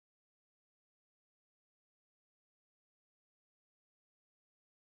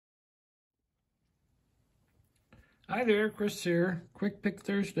Hi there, Chris here. Quick Pick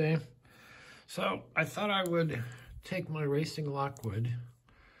Thursday. So I thought I would take my racing Lockwood,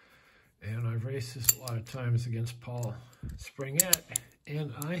 and I've raced this a lot of times against Paul Springett,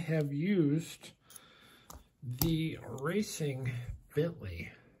 and I have used the racing Bentley,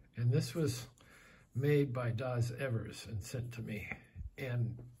 and this was made by Daz Evers and sent to me.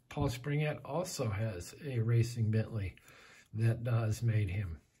 And Paul Springett also has a racing Bentley that Daz made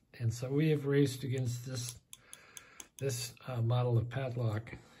him. And so we have raced against this model of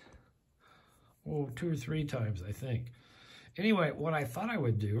padlock, 2 or 3 times, I think. Anyway, what I thought I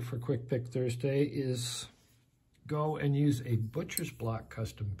would do for Quick Pick Thursday is go and use a butcher's block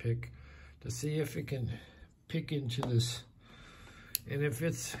custom pick to see if it can pick into this, and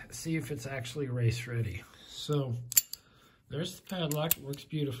see if it's actually race ready. So there's the padlock. It works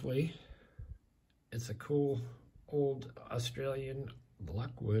beautifully. It's a cool old Australian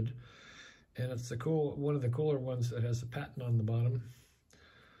Lockwood. And it's the one of the cooler ones that has the patent on the bottom.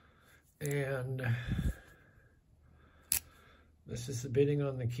 And this is the bitting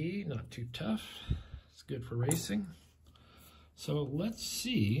on the key, not too tough. It's good for racing. So let's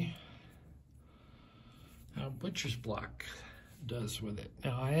see how butcher's block does with it.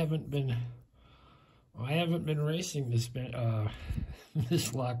 Now I haven't been racing this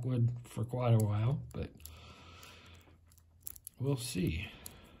this Lockwood for quite a while, but we'll see.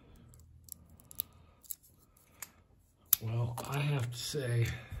 Well, I have to say,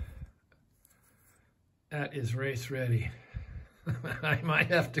 that is race ready. I might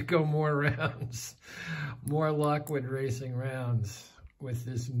have to go more rounds, more Lockwood racing rounds with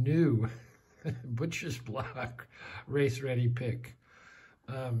this new butcher's block race ready pick.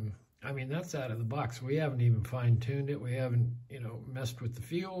 I mean, that's out of the box. We haven't even fine-tuned it. We haven't, messed with the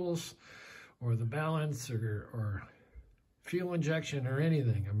fuels or the balance or fuel injection or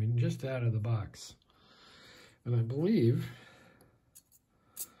anything. I mean, just out of the box. And I believe,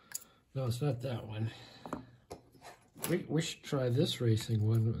 no, it's not that one. We should try this racing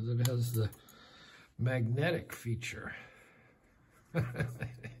one that has the magnetic feature.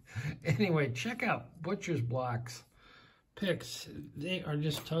 Anyway, check out Butcher's Block's picks. They are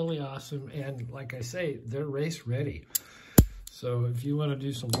just totally awesome. And like I say, they're race ready. So if you want to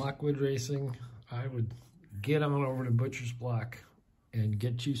do some Lockwood racing, I would get on over to Butcher's Block and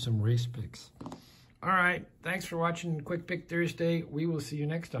get you some race picks. All right, thanks for watching Quick Pick Thursday. We will see you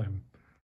next time.